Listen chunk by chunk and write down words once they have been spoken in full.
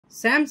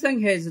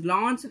Samsung has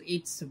launched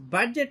its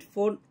budget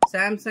phone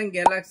Samsung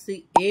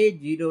Galaxy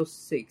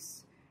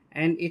A06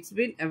 and it's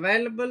been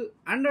available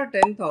under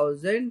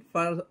 10,000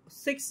 for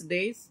 6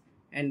 days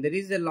and there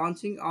is a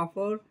launching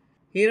offer.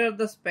 Here are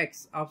the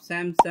specs of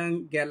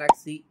Samsung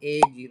Galaxy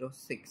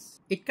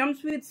A06. It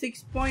comes with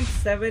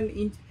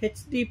 6.7-inch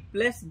HD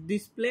plus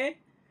display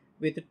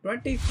with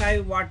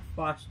 25 watt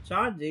fast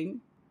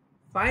charging,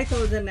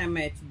 5000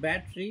 mAh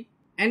battery,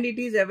 and it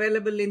is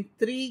available in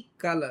 3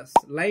 colors: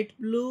 light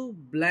blue,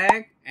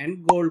 black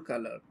and gold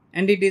color.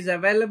 And it is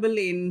available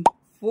in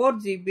 4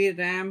 GB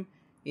RAM,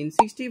 in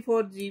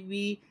 64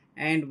 GB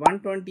and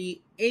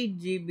 128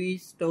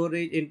 GB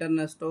storage,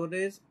 internal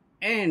storage,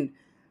 and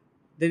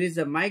there is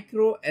a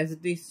micro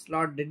SD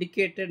slot,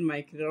 dedicated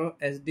micro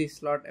SD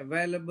slot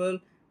available,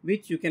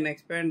 which you can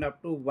expand up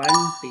to 1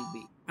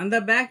 TB. On the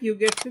back you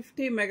get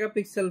 50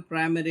 megapixel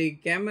primary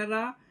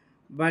camera,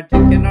 but you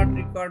cannot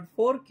record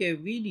 4K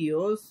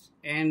videos,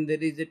 and there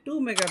is a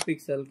 2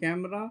 megapixel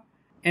camera,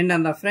 and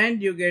on the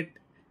front you get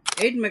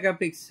 8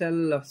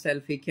 megapixel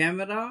selfie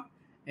camera,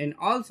 and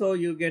also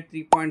you get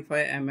 3.5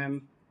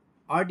 mm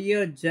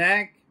audio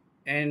jack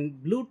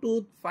and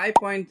Bluetooth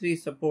 5.3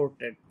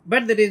 supported.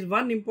 But there is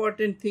one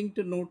important thing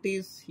to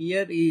notice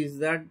here is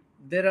that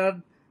there are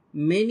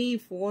many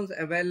phones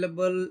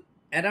available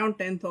around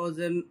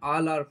 10,000,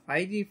 all are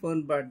 5G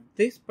phone, but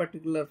this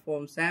particular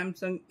phone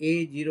Samsung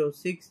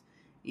A06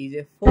 is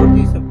a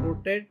 4G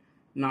supported,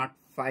 not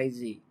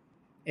 5G.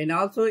 And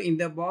also in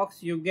the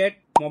box you get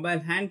mobile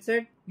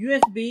handset,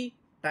 USB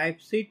type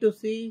C to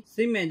C,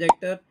 SIM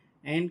ejector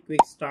and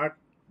quick start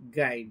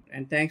guide.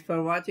 And thanks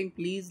for watching.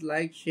 Please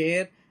like,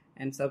 share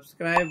and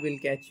subscribe. We'll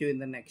catch you in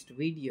the next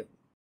video.